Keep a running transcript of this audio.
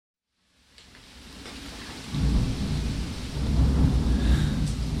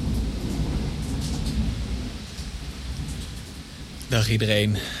Dag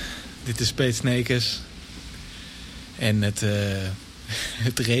iedereen, dit is Peet Snekers en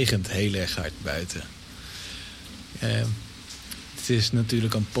het regent heel erg hard buiten. Het is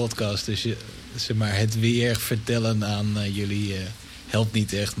natuurlijk een podcast, dus het weer vertellen aan jullie helpt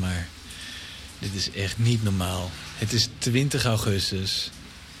niet echt, maar dit is echt niet normaal. Het is 20 augustus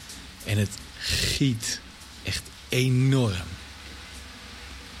en het giet echt enorm.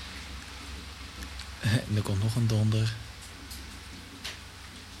 En er komt nog een donder.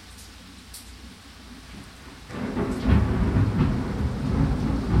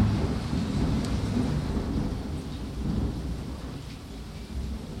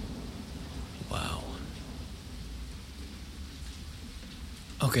 Wauw.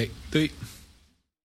 Oké, doei.